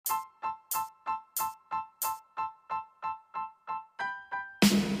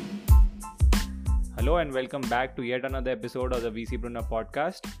Hello and welcome back to yet another episode of the VCpreneur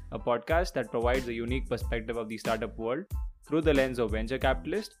podcast, a podcast that provides a unique perspective of the startup world through the lens of venture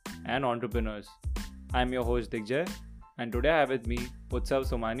capitalists and entrepreneurs. I'm your host Digjay, and today I have with me Utsav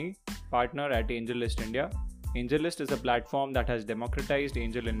Somani, partner at AngelList India. AngelList is a platform that has democratized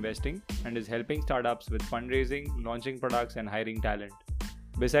angel investing and is helping startups with fundraising, launching products, and hiring talent.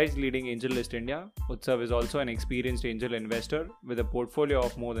 Besides leading AngelList India, Utsav is also an experienced angel investor with a portfolio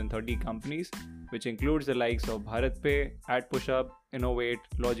of more than 30 companies, which includes the likes of BharatPe, AdPushup, Innovate,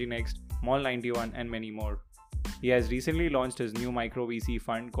 Loginext, Mall91, and many more. He has recently launched his new micro VC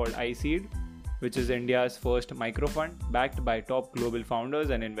fund called iSeed, which is India's first micro fund backed by top global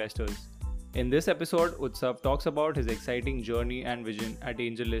founders and investors. In this episode, Utsav talks about his exciting journey and vision at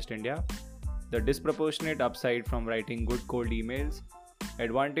AngelList India, the disproportionate upside from writing good cold emails,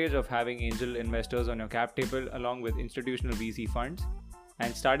 advantage of having angel investors on your cap table along with institutional VC funds,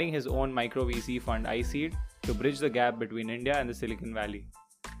 and starting his own micro VC fund iSeed to bridge the gap between India and the Silicon Valley.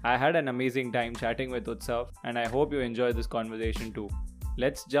 I had an amazing time chatting with Utsav, and I hope you enjoyed this conversation too.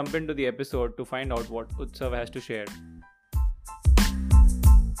 Let's jump into the episode to find out what Utsav has to share.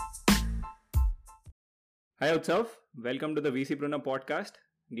 Hi Utsav, welcome to the VCpreneur podcast.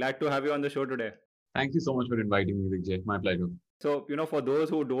 Glad to have you on the show today. Thank you so much for inviting me, Vijay. My pleasure. So, for those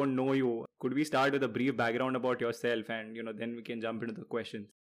who don't know you, could we start with a brief background about yourself and, then we can jump into the questions.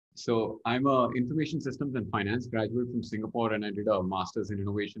 So I'm a information systems and finance graduate from Singapore, and I did a master's in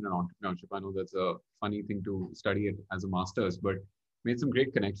innovation and entrepreneurship. I know that's a funny thing to study it as a master's, but made some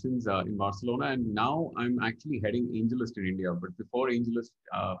great connections in Barcelona. And now I'm actually heading AngelList in India. But before AngelList,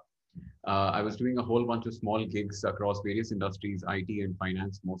 I was doing a whole bunch of small gigs across various industries, IT and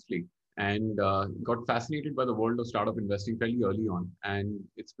finance mostly, and got fascinated by the world of startup investing fairly early on. And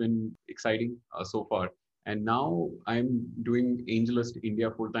it's been exciting so far. And now I'm doing AngelList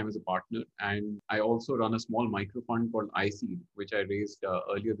India full-time as a partner. And I also run a small micro fund called iSeed, which I raised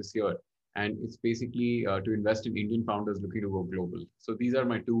earlier this year. And it's basically to invest in Indian founders looking to go global. So these are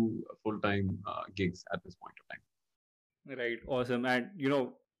my two full-time gigs at this point of time. Right. Awesome. And,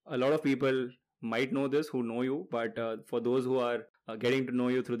 a lot of people might know this who know you, but for those who are getting to know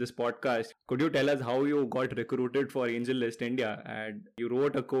you through this podcast, could you tell us how you got recruited for AngelList India? And you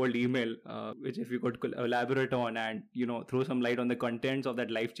wrote a cold email, which if you could elaborate on and, throw some light on the contents of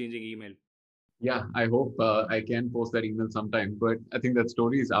that life-changing email. Yeah, I hope I can post that email sometime, but I think that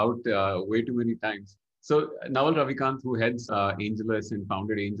story is out way too many times. So Naval Ravikant, who heads AngelList and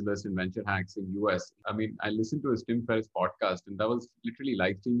founded AngelList and Venture Hacks in US, I listened to his Tim Ferriss podcast, and that was literally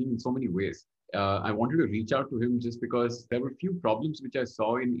life-changing in so many ways. I wanted to reach out to him just because there were a few problems which I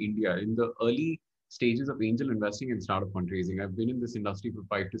saw in India in the early stages of angel investing and startup fundraising. I've been in this industry for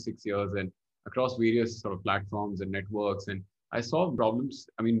 5 to 6 years and across various sort of platforms and networks, and I saw problems,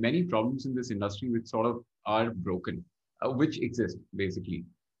 many problems in this industry which sort of are broken, which exist basically.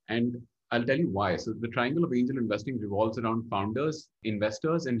 And I'll tell you why. So the triangle of angel investing revolves around founders,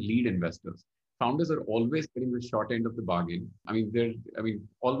 investors, and lead investors. Founders are always getting the short end of the bargain. They're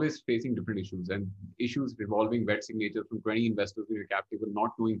always facing different issues, and issues revolving wet signatures from 20 investors in your cap table, not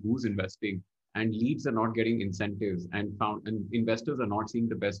knowing who's investing, and leads are not getting incentives, and investors are not seeing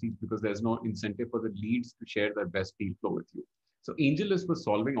the best deals because there's no incentive for the leads to share their best deal flow with you. So AngelList was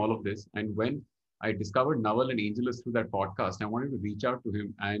solving all of this, and when I discovered Naval and AngelList through that podcast, I wanted to reach out to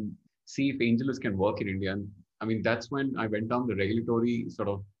him and see if AngelList can work in India. And that's when I went down the regulatory sort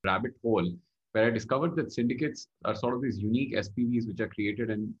of rabbit hole, where I discovered that syndicates are sort of these unique SPVs which are created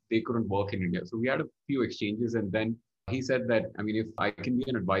and they couldn't work in India. So we had a few exchanges, and then he said that, if I can be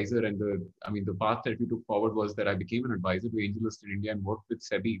an advisor, and the path that we took forward was that I became an advisor to AngelList in India and worked with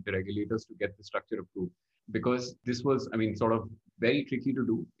SEBI, the regulators, to get the structure approved. Because this was, sort of very tricky to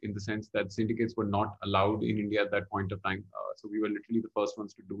do in the sense that syndicates were not allowed in India at that point of time. So we were literally the first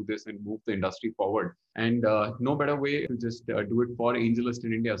ones to do this and move the industry forward. And no better way to just do it for AngelList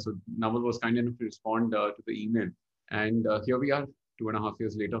in India. So Naval was kind enough to respond to the email. And here we are 2.5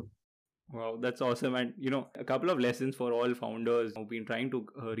 years later. Wow, that's awesome. And, a couple of lessons for all founders who've been trying to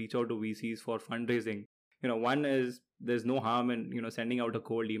reach out to VCs for fundraising. One is there's no harm in, sending out a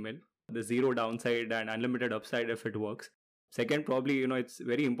cold email. There's zero downside and unlimited upside if it works. Second, probably, it's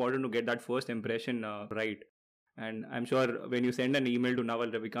very important to get that first impression right. And I'm sure when you send an email to Naval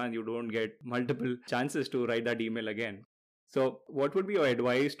Ravikant, you don't get multiple chances to write that email again. So what would be your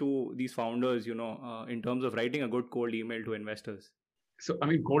advice to these founders, in terms of writing a good cold email to investors? So,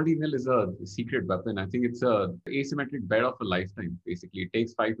 cold email is a secret weapon. I think it's a asymmetric bet of a lifetime, basically. It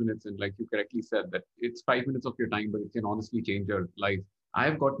takes 5 minutes, and like you correctly said, that it's 5 minutes of your time, but it can honestly change your life.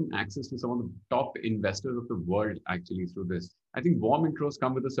 I've gotten access to some of the top investors of the world actually through this. I think warm intros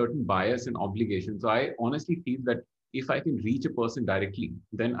come with a certain bias and obligation. So I honestly feel that if I can reach a person directly,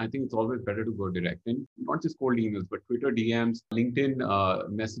 then I think it's always better to go direct. And not just cold emails, but Twitter DMs, LinkedIn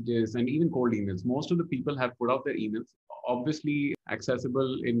messages, and even cold emails. Most of the people have put out their emails, obviously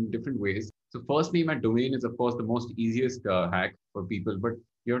accessible in different ways. So first name at domain is, of course, the most easiest hack for people. But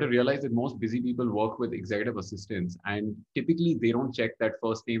you have to realize that most busy people work with executive assistants, and typically they don't check that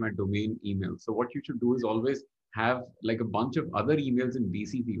first name at domain email. So what you should do is always have like a bunch of other emails in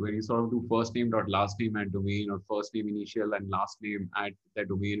BCP where you sort of do first name dot last name at domain, or first name initial and last name at that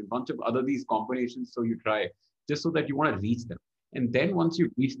domain, a bunch of other these combinations. So you try just so that you want to reach them. And then once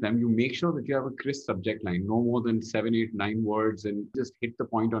you reach them, you make sure that you have a crisp subject line, no more than 7, 8, 9 words, and just hit the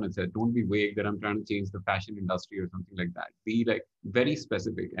point on its head. Don't be vague that I'm trying to change the fashion industry or something like that. Be like very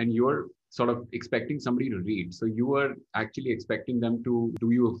specific. And you're sort of expecting somebody to read. So you are actually expecting them to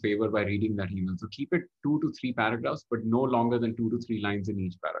do you a favor by reading that email. So keep it 2 to 3 paragraphs, but no longer than 2 to 3 lines in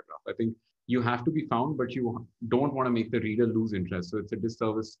each paragraph. I think you have to be found, but you don't want to make the reader lose interest. So it's a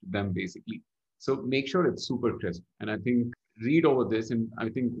disservice to them, basically. So make sure it's super crisp. And I think read over this. And I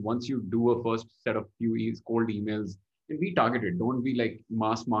think once you do a first set of cold emails, and be targeted. Don't be like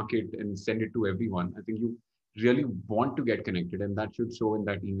mass market and send it to everyone. I think you really want to get connected, and that should show in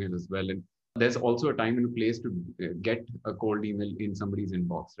that email as well. And there's also a time and a place to get a cold email in somebody's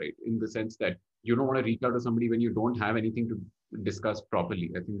inbox, right? In the sense that you don't want to reach out to somebody when you don't have anything to discuss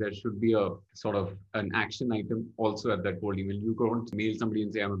properly. I think there should be a sort of an action item also at that cold email. You don't mail somebody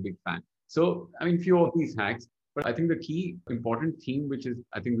and say, I'm a big fan. So, I mean, few of these hacks. But I think the key important theme, which is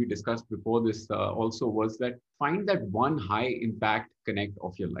I think we discussed before this also, was that find that one high impact connect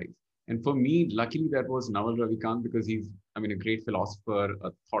of your life. And for me, luckily, that was Naval Ravikant, because he's, I mean, a great philosopher,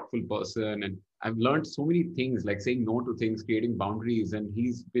 a thoughtful person. And I've learned so many things, like saying no to things, creating boundaries. And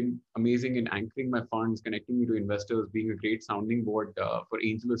he's been amazing in anchoring my funds, connecting me to investors, being a great sounding board for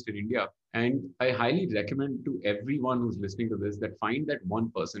AngelList in India. And I highly recommend to everyone who's listening to this that find that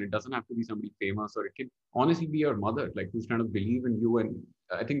one person. It doesn't have to be somebody famous, or it can honestly be your mother, like who's trying to believe in you. And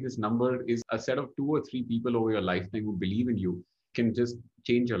I think this number is a set of 2 or 3 people over your lifetime who believe in you can just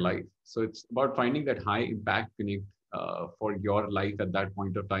change your life. So it's about finding that high impact connect for your life at that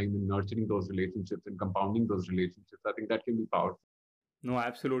point of time, and nurturing those relationships and compounding those relationships. I think that can be powerful. No,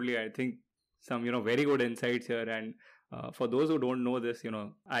 absolutely. I think some, very good insights here. And for those who don't know this,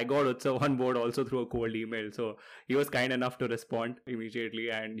 I got Utsav on board also through a cold email. So he was kind enough to respond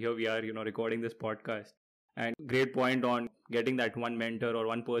immediately. And here we are, recording this podcast. And great point on getting that one mentor or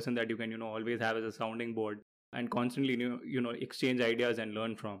one person that you can, always have as a sounding board and constantly, exchange ideas and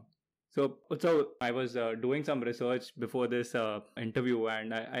learn from. So I was doing some research before this interview,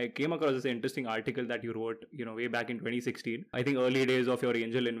 and I came across this interesting article that you wrote, way back in 2016. I think early days of your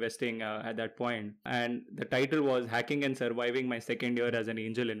angel investing at that point. And the title was Hacking and Surviving My Second Year as an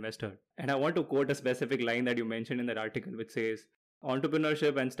Angel Investor. And I want to quote a specific line that you mentioned in that article, which says,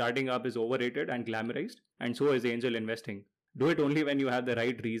 entrepreneurship and starting up is overrated and glamorized, and so is angel investing. Do it only when you have the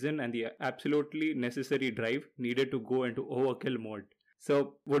right reason and the absolutely necessary drive needed to go into overkill mode.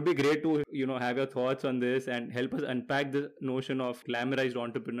 So would be great to, have your thoughts on this and help us unpack the notion of glamorized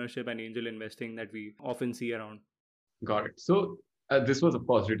entrepreneurship and angel investing that we often see around. Got it. So this was, of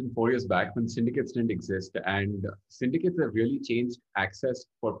course, written 4 years back when syndicates didn't exist. And syndicates have really changed access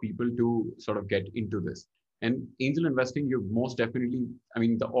for people to sort of get into this. And angel investing, you most definitely, I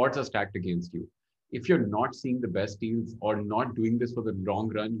mean, the odds are stacked against you. If you're not seeing the best deals or not doing this for the long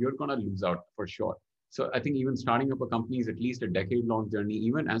run, you're going to lose out for sure. So I think even starting up a company is at least a decade-long journey.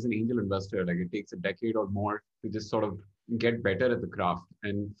 Even as an angel investor, like it takes a decade or more to just sort of get better at the craft.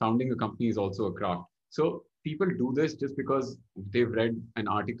 And founding a company is also a craft. So people do this just because they've read an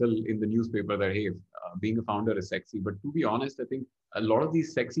article in the newspaper that, hey, being a founder is sexy. But to be honest, I think a lot of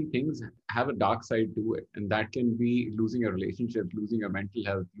these sexy things have a dark side to it. And that can be losing your relationship, losing your mental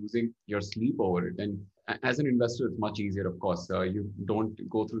health, losing your sleep over it. And as an investor, it's much easier, of course. You don't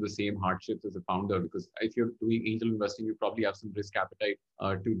go through the same hardships as a founder, because if you're doing angel investing, you probably have some risk appetite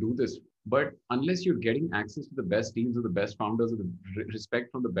to do this. But unless you're getting access to the best teams or the best founders or the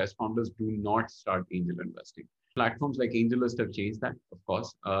respect from the best founders, do not start angel investing. Platforms like AngelList have changed that, of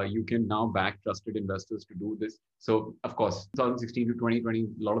course. You can now back trusted investors to do this. So, of course, 2016 to 2020, a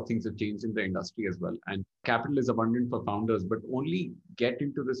lot of things have changed in the industry as well. And capital is abundant for founders, but only get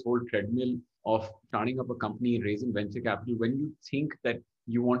into this whole treadmill of starting up a company and raising venture capital when you think that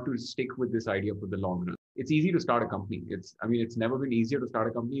you want to stick with this idea for the long run. It's easy to start a company. It's never been easier to start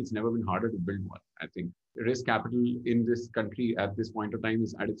a company. It's never been harder to build one. I think risk capital in this country at this point of time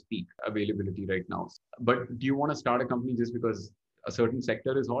is at its peak availability right now. But do you want to start a company just because a certain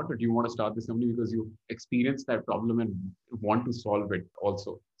sector is hot, but you want to start this company because you experienced that problem and want to solve it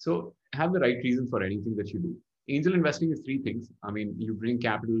also. So have the right reason for anything that you do. Angel investing is three things. I mean, you bring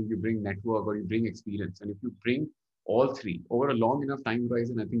capital, you bring network, or you bring experience. And if you bring all three over a long enough time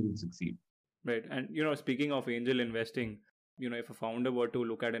horizon, I think you'll succeed. Right. And, speaking of angel investing, if a founder were to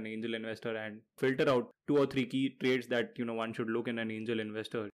look at an angel investor and filter out two or three key traits that, one should look in an angel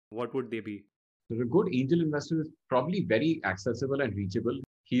investor, what would they be? So a good angel investor is probably very accessible and reachable.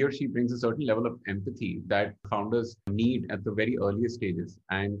 He or she brings a certain level of empathy that founders need at the very earliest stages.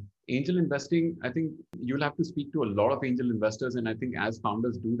 And angel investing, I think you'll have to speak to a lot of angel investors. And I think as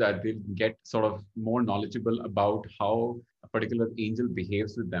founders do that, they'll get sort of more knowledgeable about how a particular angel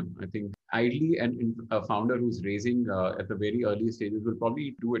behaves with them. I think ideally, a founder who's raising at the very early stages will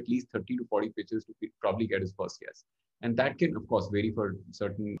probably do at least 30 to 40 pitches to probably get his first yes. And that can, of course, vary for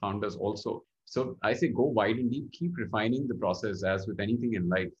certain founders also. So I say go wide and deep, keep refining the process as with anything in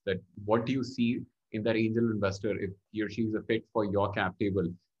life. That what do you see in that angel investor if he or she is a fit for your cap table?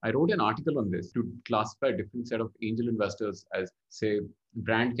 I wrote an article on this to classify a different set of angel investors as, say,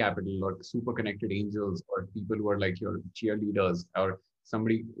 brand capital or super connected angels or people who are like your cheerleaders or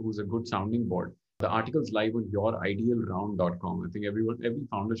somebody who's a good sounding board. The article's live on youridealround.com. I think every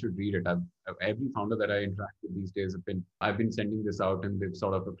founder should read it. Every founder that I interact with these days I've been sending this out, and they've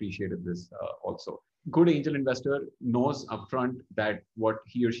sort of appreciated this also. Good angel investor knows upfront that what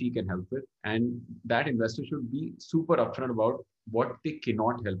he or she can help with, and that investor should be super upfront about what they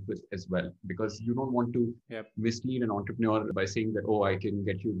cannot help with as well, because you don't want to mislead an entrepreneur by saying that, oh, I can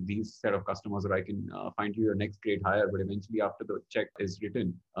get you these set of customers, or I can find you your next great hire, but eventually after the check is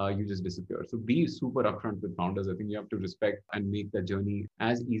written, you just disappear. So be super upfront with founders. I think you have to respect and make the journey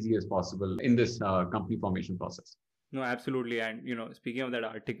as easy as possible in this company formation process. No, absolutely. And, speaking of that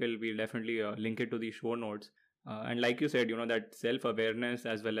article, we'll definitely link it to the show notes. And like you said, that self-awareness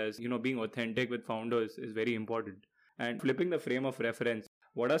as well as, being authentic with founders is very important. And flipping the frame of reference,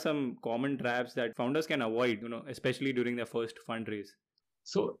 what are some common traps that founders can avoid, especially during their first fundraise?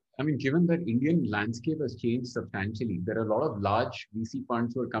 So, I mean, given that Indian landscape has changed substantially, there are a lot of large VC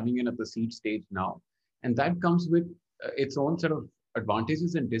funds who are coming in at the seed stage now. And that comes with its own set of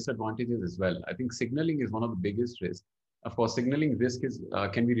advantages and disadvantages as well. I think signaling is one of the biggest risks. Of course, signaling risk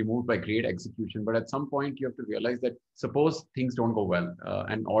can be removed by great execution, but at some point you have to realize that suppose things don't go well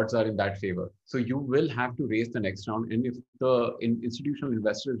and odds are in that favor. So you will have to raise the next round. And if the institutional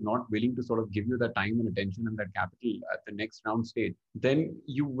investor is not willing to sort of give you that time and attention and that capital at the next round stage, then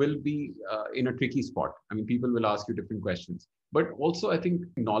you will be in a tricky spot. I mean, people will ask you different questions. But also, I think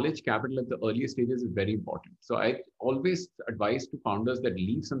knowledge capital at the earliest stages is very important. So I always advise to founders that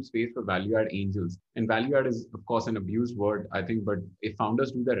leave some space for value add angels. And value add is, of course, an abused word, I think. But if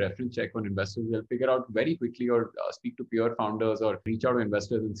founders do their reference check on investors, they'll figure out very quickly, or speak to peer founders or reach out to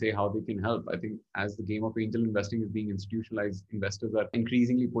investors and say how they can help. I think as the game of angel investing is being institutionalized, investors are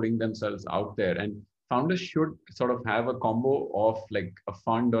increasingly putting themselves out there. And founders should sort of have a combo of like a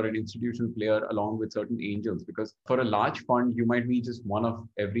fund or an institutional player along with certain angels, because for a large fund, you might be just one of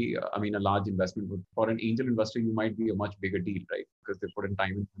every, a large investment. But for an angel investor, you might be a much bigger deal, right? Because they put in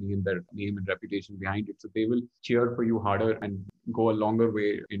time and money and their name and reputation behind it. So they will cheer for you harder and go a longer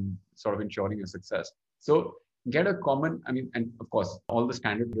way in sort of ensuring your success. So get a common, and of course, all the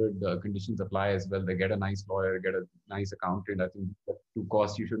standard conditions apply as well. They get a nice lawyer, get a nice accountant. I think the two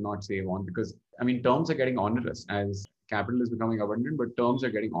costs you should not save on, because, terms are getting onerous as capital is becoming abundant, but terms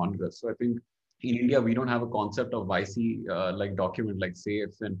are getting onerous. So I think in India, we don't have a concept of YC like document like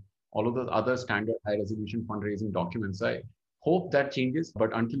SAFEs and all of those other standard high resolution fundraising documents. I hope that changes,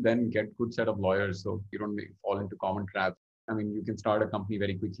 but until then, get good set of lawyers so you don't fall into common traps. You can start a company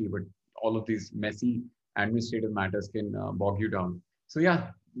very quickly, but all of these messy administrative matters can bog you down. So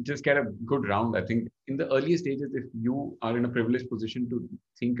yeah, just get a good round. I think in the early stages, if you are in a privileged position to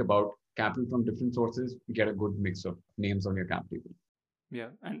think about capital from different sources, get a good mix of names on your cap table. Yeah,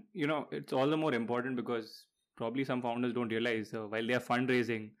 and it's all the more important because probably some founders don't realize while they are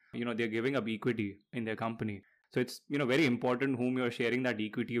fundraising, they're giving up equity in their company. So it's very important whom you're sharing that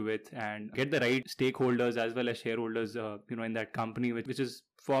equity with, and get the right stakeholders as well as shareholders in that company, which is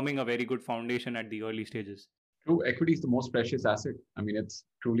forming a very good foundation at the early stages. True, equity is the most precious asset. It's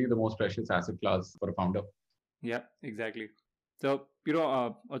truly the most precious asset class for a founder. Yeah, exactly. So,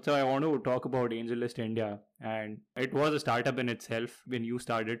 also I want to talk about AngelList India, and it was a startup in itself when you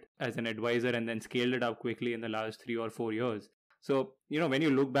started as an advisor and then scaled it up quickly in the last 3 or 4 years. So, when you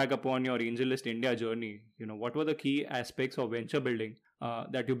look back upon your AngelList India journey, what were the key aspects of venture building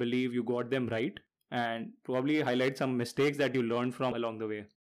that you believe you got them right, and probably highlight some mistakes that you learned from along the way?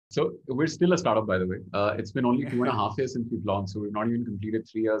 So we're still a startup, by the way. It's been only 2.5 years since we've launched, so we've not even completed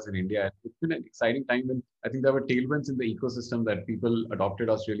 3 years in India. It's been an exciting time, and I think there were tailwinds in the ecosystem that people adopted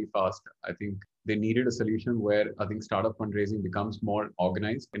us really fast. I think they needed a solution where I think startup fundraising becomes more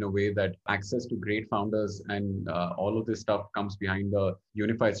organized in a way that access to great founders and all of this stuff comes behind the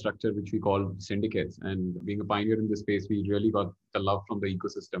unified structure, which we call syndicates. And being a pioneer in this space, we really got the love from the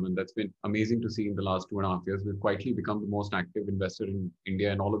ecosystem. And that's been amazing to see in the last 2.5 years. We've quietly become the most active investor in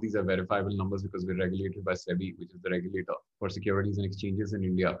India. And all of these are verifiable numbers because we're regulated by SEBI, which is the regulator for securities and exchanges in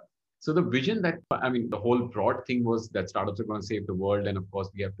India. So the vision that, I mean, the whole broad thing was that startups are going to save the world. And of course,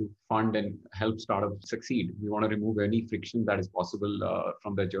 we have to fund and help startups succeed. We want to remove any friction that is possible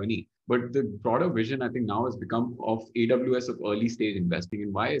from their journey. But the broader vision, I think, now has become of AWS of early stage investing.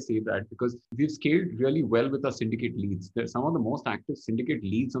 And why I say that, because we've scaled really well with our syndicate leads. There's some of the most active syndicate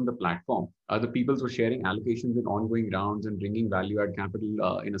leads on the platform are the people who are sharing allocations in ongoing rounds and bringing value add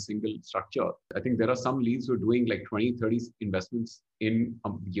capital in a single structure. I think there are some leads who are doing like 20, 30 investments in a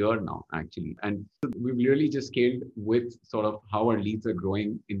year now, actually. And we've really just scaled with sort of how our leads are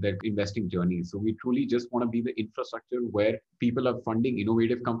growing in their investing journey. So we truly just want to be the infrastructure where people are funding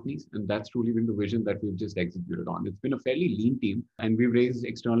innovative companies. And that's truly been the vision that we've just executed on. It's been a fairly lean team and we've raised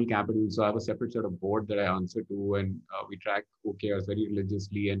external capital. So I have a separate sort of board that I answer to and we track OKRs very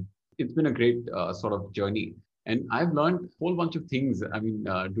religiously. And it's been a great sort of journey. And I've learned a whole bunch of things. I mean,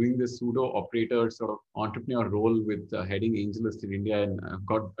 doing this pseudo operator sort of entrepreneur role with heading AngelList in India, and I've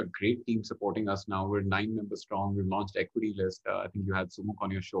got a great team supporting us now. We're 9 members strong. We've launched Equity List. I think you had Sumuk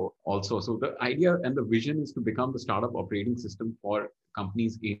on your show also. So the idea and the vision is to become the startup operating system for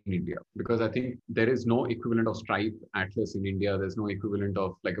companies in India, because I think there is no equivalent of Stripe, Atlas in India. There's no equivalent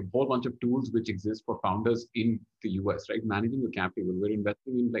of like a whole bunch of tools which exist for founders in the US, right? Managing your cap table. We're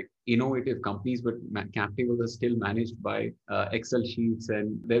investing in like innovative companies, but cap tables are still managed by Excel sheets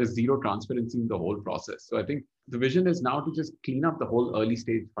and there is zero transparency in the whole process. So I think the vision is now to just clean up the whole early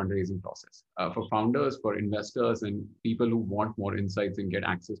stage fundraising process for founders, for investors, and people who want more insights and get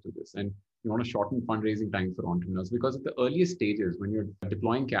access to this. And you want to shorten fundraising time for entrepreneurs because at the earliest stages, when you're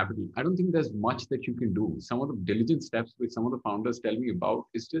deploying capital, I don't think there's much that you can do. Some of the diligence steps which some of the founders tell me about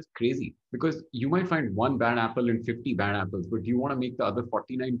is just crazy because you might find one bad apple and 50 bad apples, but do you want to make the other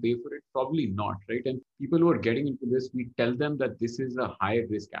 49 pay for it? Probably not, right? And people who are getting into this, we tell them that this is a high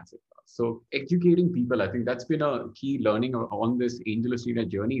risk asset class. So educating people, I think that's been a key learning on this AngelList India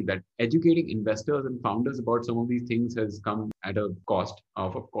journey, that educating investors and founders about some of these things has come at a cost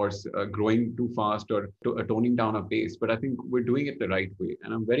of course, growing too fast or toning down our pace. But I think we're doing it the right way.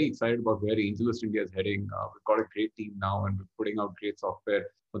 And I'm very excited about where AngelList India is heading. We've got a great team now and we're putting out great software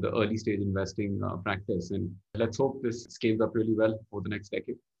for the early stage investing practice. And let's hope this scales up really well over the next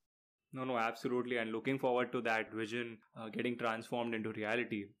decade. No, absolutely. And looking forward to that vision getting transformed into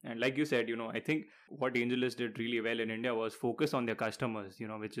reality. And like you said, I think what AngelList did really well in India was focus on their customers,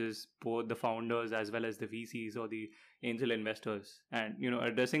 which is both the founders as well as the VCs or the angel investors. And,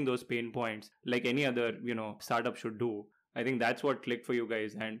 addressing those pain points like any other, startup should do. I think that's what clicked for you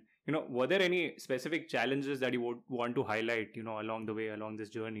guys. And, were there any specific challenges that you would want to highlight, along the way, along this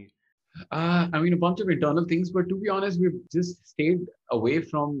journey? I mean, a bunch of internal things, but to be honest, we've just stayed away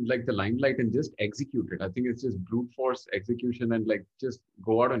from like the limelight and just executed. I think it's just brute force execution and like just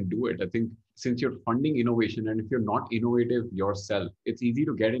go out and do it. I think since you're funding innovation and if you're not innovative yourself, it's easy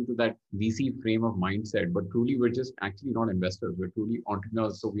to get into that VC frame of mindset. But truly, we're just actually not investors. We're truly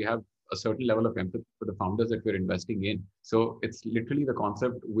entrepreneurs. So we have a certain level of empathy for the founders that we're investing in. So it's literally the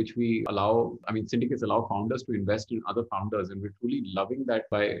concept which we allow, I mean, syndicates allow founders to invest in other founders. And we're truly loving that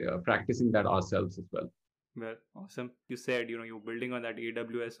by practicing that ourselves as well. Well, awesome. You said, you're building on that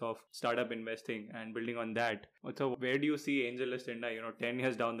AWS of startup investing and building on that. So where do you see AngelList India, 10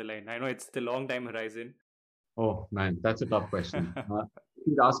 years down the line? I know it's the long time horizon. Oh man, that's a tough question. If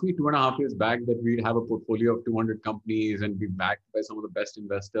you'd asked me 2.5 years back that we'd have a portfolio of 200 companies and be backed by some of the best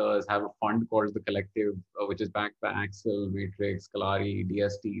investors, have a fund called the Collective, which is backed by Axel, Matrix, Kalari,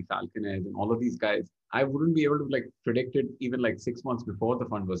 DST, Falcon Edge, and all of these guys, I wouldn't be able to like predict it even like 6 months before the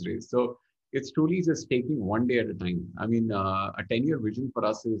fund was raised. So it's truly just taking one day at a time. I mean, a 10-year vision for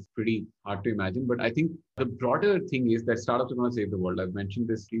us is pretty hard to imagine. But I think the broader thing is that startups are going to save the world. I've mentioned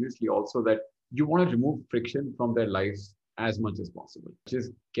this previously also, that you want to remove friction from their lives as much as possible.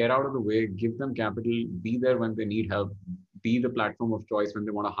 Just get out of the way, give them capital, be there when they need help, be the platform of choice when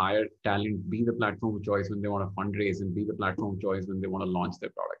they want to hire talent, be the platform of choice when they want to fundraise, and be the platform of choice when they want to launch their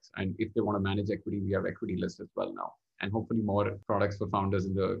products. And if they want to manage equity, we have Equity List as well now, and hopefully more products for founders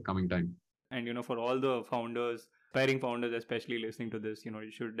in the coming time. And for all the founders, aspiring founders especially listening to this,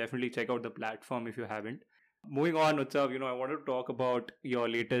 you should definitely check out the platform if you haven't. Moving on, Utsav, I wanted to talk about your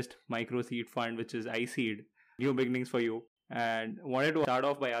latest micro seed fund, which is iSeed, New Beginnings for You. And wanted to start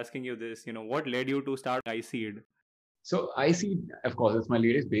off by asking you this, what led you to start iSeed? So I see, of course, it's my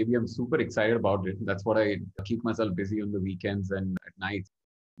latest baby. I'm super excited about it. That's what I keep myself busy on the weekends and at night.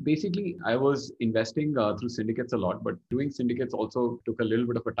 Basically, I was investing through syndicates a lot, but doing syndicates also took a little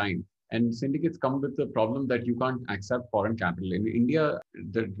bit of a time. And syndicates come with the problem that you can't accept foreign capital. In India,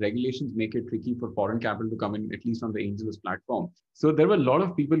 the regulations make it tricky for foreign capital to come in, at least on the AngelList platform. So there were a lot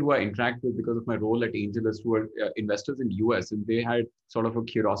of people who I interact with because of my role at AngelList who are investors in US, and they had sort of a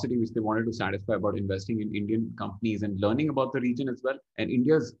curiosity which they wanted to satisfy about investing in Indian companies and learning about the region as well. And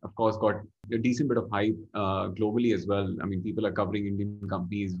India's, of course, got a decent bit of hype globally as well. I mean, people are covering Indian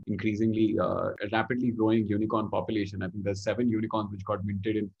companies, increasingly rapidly growing unicorn population. I think there's 7 unicorns which got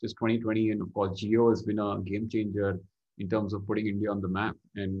minted in just 2020. And of course, Geo has been a game changer in terms of putting India on the map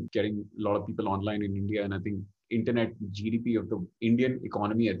and getting a lot of people online in India. And I think internet GDP of the Indian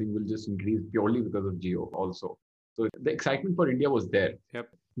economy, I think, will just increase purely because of Geo also. So the excitement for India was there. Yep.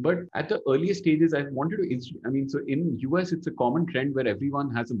 But at the earliest stages, I wanted to, so in US, it's a common trend where everyone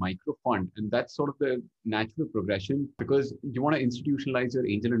has a micro fund. And that's sort of the natural progression because you want to institutionalize your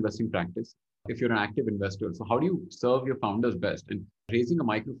angel investing practice if you're an active investor. So how do you serve your founders best? And raising a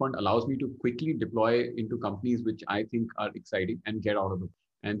micro fund allows me to quickly deploy into companies which I think are exciting and get out of them.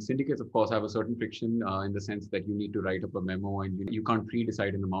 And syndicates, of course, have a certain friction in the sense that you need to write up a memo and you can't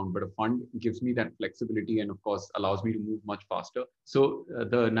pre-decide an amount. But a fund gives me that flexibility and, of course, allows me to move much faster. So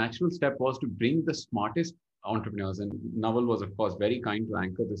the natural step was to bring the smartest entrepreneurs. And Naval was, of course, very kind to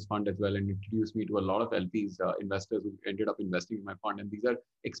anchor this fund as well and introduce me to a lot of LPs, investors who ended up investing in my fund. And these are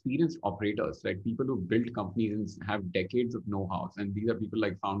experienced operators, like people who built companies and have decades of know-how. And these are people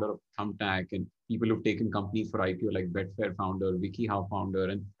like founder of Thumbtack and people who've taken companies for IPO like Betfair founder, WikiHow founder,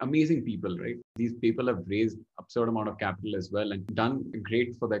 and amazing people, right? These people have raised absurd amount of capital as well and done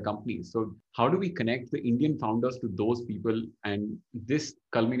great for their companies. So how do we connect the Indian founders to those people? And this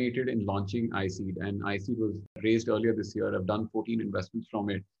culminated in launching iSeed. And iSeed was raised earlier this year. I've done 14 investments from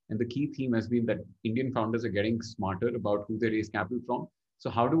it. And the key theme has been that Indian founders are getting smarter about who they raise capital from. So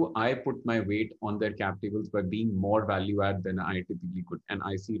how do I put my weight on their cap tables by being more value add than I typically could? And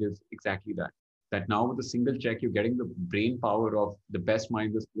iSeed is exactly that. That now with a single check, you're getting the brain power of the best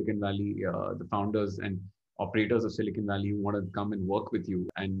minds of Silicon Valley, the founders and operators of Silicon Valley who want to come and work with you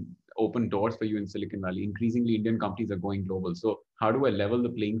and open doors for you in Silicon Valley. Increasingly, Indian companies are going global. So how do I level the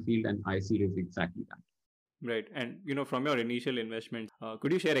playing field? And iSeed is exactly that. Right. And, from your initial investment,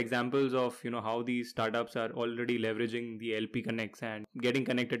 could you share examples of, how these startups are already leveraging the LP connects and getting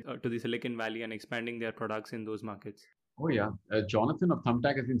connected to the Silicon Valley and expanding their products in those markets? Oh, yeah. Jonathan of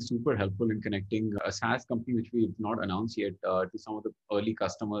Thumbtack has been super helpful in connecting a SaaS company, which we've not announced yet, to some of the early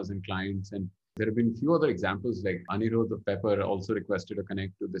customers and clients. And there have been a few other examples like Anirudh of Pepper also requested a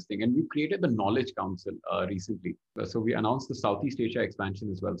connect to this thing. And we created the Knowledge Council recently. So we announced the Southeast Asia expansion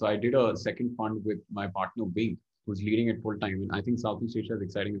as well. So I did a second fund with my partner, Wing, who's leading it full time. And I think Southeast Asia is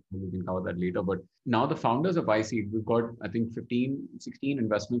exciting. We can cover that later. But now the founders of iSeed, we've got, I think, 15, 16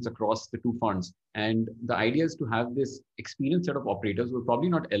 investments across the 2 funds. And the idea is to have this experienced set of operators who are probably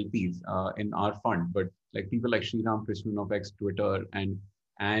not LPs in our fund, but like people like Sriram Krishnan of X Twitter and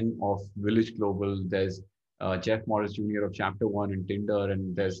Anne of Village Global. There's Jeff Morris Jr. of Chapter One and Tinder,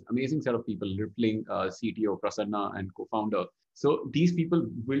 and there's amazing set of people, Rippling CTO Prasanna and co-founder. So these people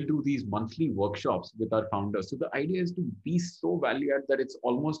will do these monthly workshops with our founders. So the idea is to be so value add that it's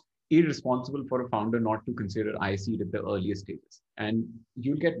almost irresponsible for a founder not to consider iSeed at the earliest stages. And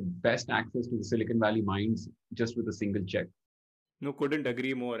you'll get best access to the Silicon Valley minds just with a single check. No, couldn't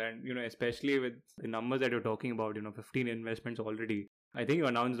agree more. And, especially with the numbers that you're talking about, 15 investments already. I think you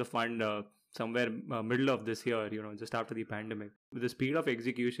announced the fund somewhere middle of this year, just after the pandemic. With the speed of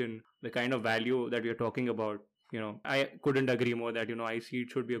execution, the kind of value that we are talking about, I couldn't agree more that, iSeed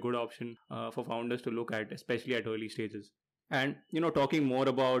should be a good option for founders to look at, especially at early stages. And, talking more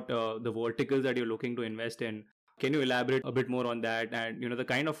about the verticals that you're looking to invest in, can you elaborate a bit more on that and, the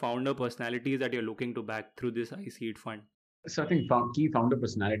kind of founder personalities that you're looking to back through this iSeed fund? So I think key founder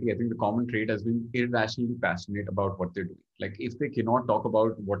personality, I think the common trait has been irrationally passionate about what they're doing. Like if they cannot talk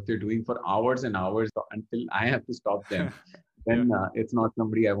about what they're doing for hours and hours until I have to stop them, then it's not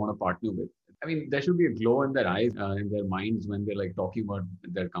somebody I want to partner with. I mean, there should be a glow in their eyes, in their minds when they're like talking about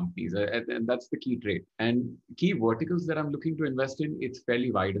their companies. And that's the key trait. And key verticals that I'm looking to invest in, it's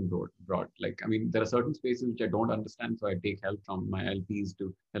fairly wide and broad. Like, I mean, there are certain spaces which I don't understand. So I take help from my LPs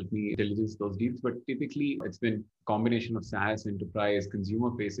to help me diligence those deals. But typically it's been a combination of SaaS, enterprise,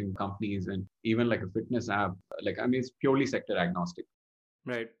 consumer facing companies, and even like a fitness app. Like, I mean, it's purely sector agnostic.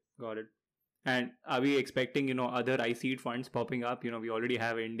 Right. Got it. And are we expecting, other I-seed funds popping up? We already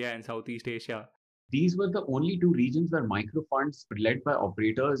have India and Southeast Asia. These were the only two regions where micro funds led by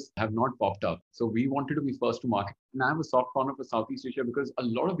operators have not popped up. So we wanted to be first to market. And I have a soft corner for Southeast Asia because a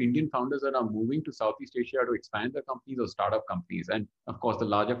lot of Indian founders are now moving to Southeast Asia to expand their companies or startup companies. And of course, the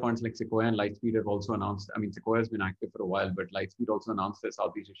larger funds like Sequoia and Lightspeed have also announced, I mean, Sequoia has been active for a while, but Lightspeed also announced their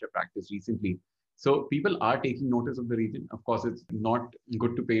Southeast Asia practice recently. So people are taking notice of the region. Of course, it's not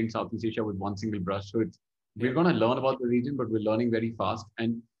good to paint Southeast Asia with one single brush. So we're going to learn about the region, but we're learning very fast.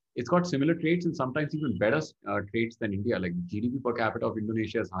 And it's got similar traits and sometimes even better traits than India. Like GDP per capita of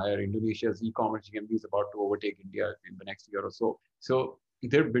Indonesia is higher. Indonesia's e-commerce GMV is about to overtake India in the next year or so. So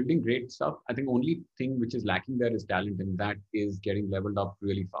they're building great stuff. I think only thing which is lacking there is talent, and that is getting leveled up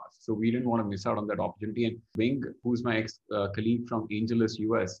really fast. So we didn't want to miss out on that opportunity. And Wing, who's my ex-colleague from AngelList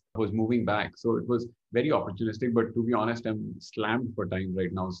US, was moving back. So it was very opportunistic, but to be honest, I'm slammed for time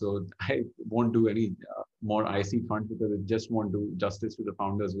right now. So I won't do any more IC funds because it just won't do justice to the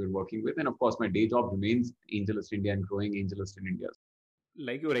founders we're working with. And of course, my day job remains AngelList India and growing AngelList in India.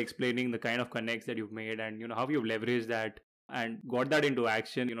 Like you were explaining the kind of connects that you've made and, how you've leveraged that and got that into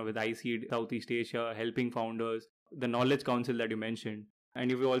action, with IC Southeast Asia, helping founders, the Knowledge Council that you mentioned. And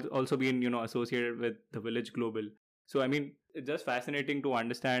you've also been, associated with the Village Global. So, I mean, it's just fascinating to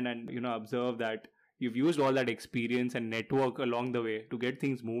understand and, observe that you've used all that experience and network along the way to get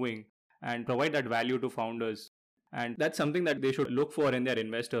things moving and provide that value to founders. And that's something that they should look for in their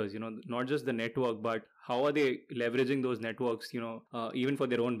investors, not just the network, but how are they leveraging those networks, even for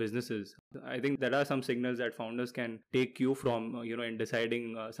their own businesses. I think there are some signals that founders can take cue from, in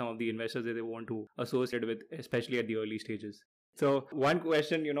deciding some of the investors that they want to associate with, especially at the early stages. So one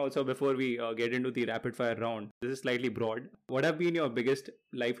question, so before we get into the rapid fire round, this is slightly broad. What have been your biggest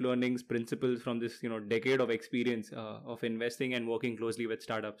life learnings, principles from this, decade of experience of investing and working closely with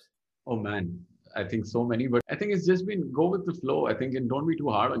startups? Oh man, I think so many, but I think it's just been go with the flow. I think, and don't be too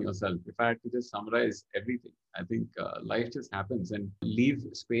hard on yourself. If I had to just summarize everything, I think life just happens and leave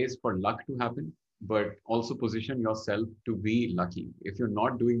space for luck to happen, but also position yourself to be lucky. If you're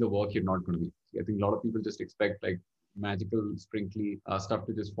not doing the work, you're not going to be. I think a lot of people just expect like magical, sprinkly stuff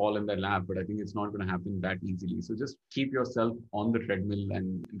to just fall in their lap, but I think it's not going to happen that easily. So just keep yourself on the treadmill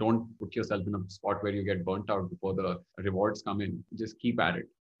and don't put yourself in a spot where you get burnt out before the rewards come in. Just keep at it.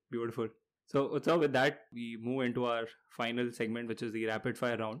 Beautiful. So, Utsav, with that, we move into our final segment, which is the rapid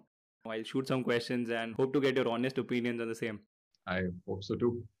fire round. I'll shoot some questions and hope to get your honest opinions on the same. I hope so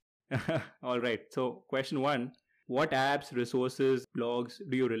too. All right. So, question one: what apps, resources, blogs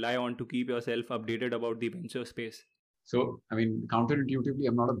do you rely on to keep yourself updated about the venture space? So, I mean, counterintuitively,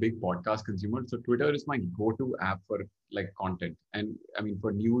 I'm not a big podcast consumer. So Twitter is my go-to app for like content. And I mean,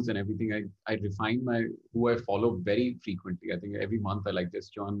 for news and everything, I refine who I follow very frequently. I think every month I like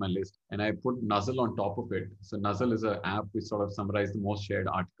just join my list and I put Nuzzle on top of it. So Nuzzle is an app which sort of summarizes the most shared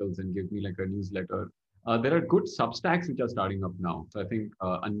articles and give me like a newsletter. There are good Substacks which are starting up now. So I think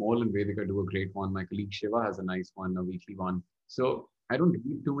Anmol and Vedika do a great one. My colleague Shiva has a nice one, a weekly one. So I don't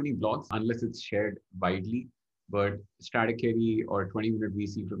read too many blogs unless it's shared widely. But Stratechery or 20-minute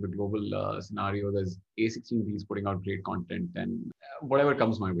VC from the global scenario, there's A16V's putting out great content and whatever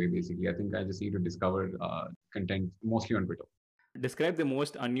comes my way, basically. I think I just need to discover content mostly on Twitter. Describe the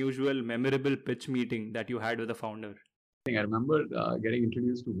most unusual, memorable pitch meeting that you had with a founder. I remember getting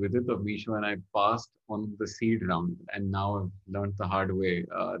introduced to Vidit of Misho and I passed on the seed round. And now I've learned the hard way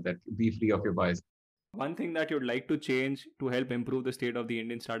that be free of your bias. One thing that you'd like to change to help improve the state of the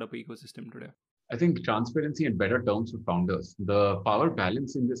Indian startup ecosystem today? I think transparency and better terms for founders. The power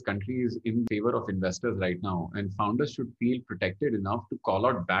balance in this country is in favor of investors right now, and founders should feel protected enough to call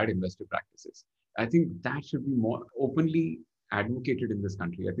out bad investor practices. I think that should be more openly advocated in this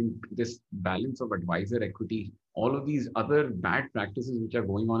country. I think this balance of advisor equity, all of these other bad practices which are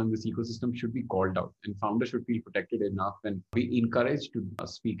going on in this ecosystem should be called out, and founders should feel protected enough and be encouraged to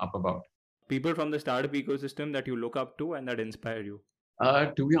speak up about. People from the startup ecosystem that you look up to and that inspire you?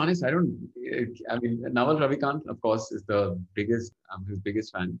 To be honest, I don't. I mean, Naval Ravikant, of course, is the biggest. I'm his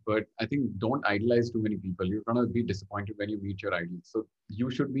biggest fan. But I think don't idolize too many people. You're gonna be disappointed when you meet your idols. So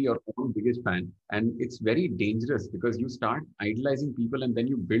you should be your own biggest fan. And it's very dangerous because you start idolizing people and then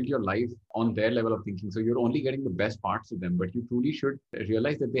you build your life on their level of thinking. So you're only getting the best parts of them. But you truly should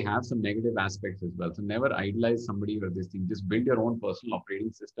realize that they have some negative aspects as well. So never idolize somebody or this thing. Just build your own personal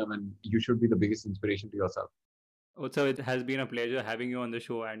operating system, and you should be the biggest inspiration to yourself. Utsav, it has been a pleasure having you on the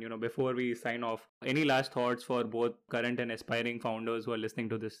show. And, before we sign off, any last thoughts for both current and aspiring founders who are listening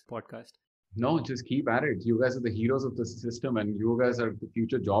to this podcast? No, just keep at it. You guys are the heroes of the system and you guys are the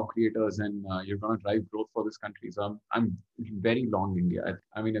future job creators and you're going to drive growth for for this country. So I'm very long India.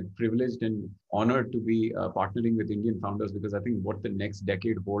 I mean, I'm privileged and honored to be partnering with Indian founders, because I think what the next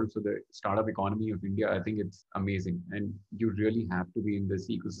decade holds for the startup economy of India, I think it's amazing. And you really have to be in this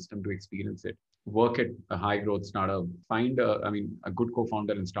ecosystem to experience it. Work at a high growth startup, find a good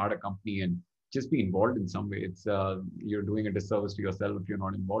co-founder and start a company, and just be involved in some way. It's you're doing a disservice to yourself if you're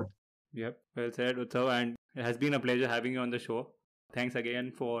not involved. Yep, well said, Utsav, and it has been a pleasure having you on the show. Thanks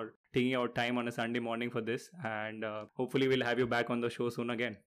again for taking out time on a Sunday morning for this, and hopefully we'll have you back on the show soon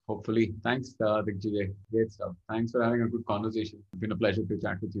again. Hopefully. Thanks, Digjay. Great stuff. Thanks for having a good conversation. It's been a pleasure to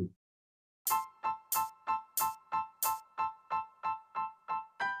chat with you.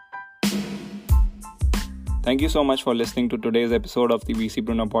 Thank you so much for listening to today's episode of the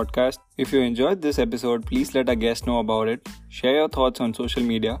VCpreneur podcast. If you enjoyed this episode, please let our guests know about it, share your thoughts on social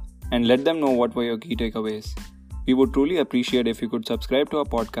media, and let them know what were your key takeaways. We would truly appreciate if you could subscribe to our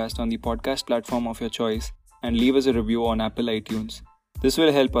podcast on the podcast platform of your choice and leave us a review on Apple iTunes. This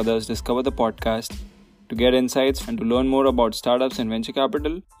will help others discover the podcast. To get insights and to learn more about startups and venture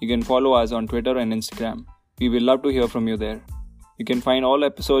capital, you can follow us on Twitter and Instagram. We will love to hear from you there. You can find all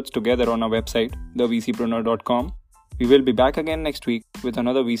episodes together on our website, thevcpreneur.com. We will be back again next week with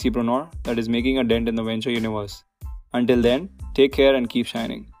another VCpreneur that is making a dent in the venture universe. Until then, take care and keep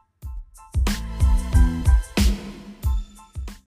shining.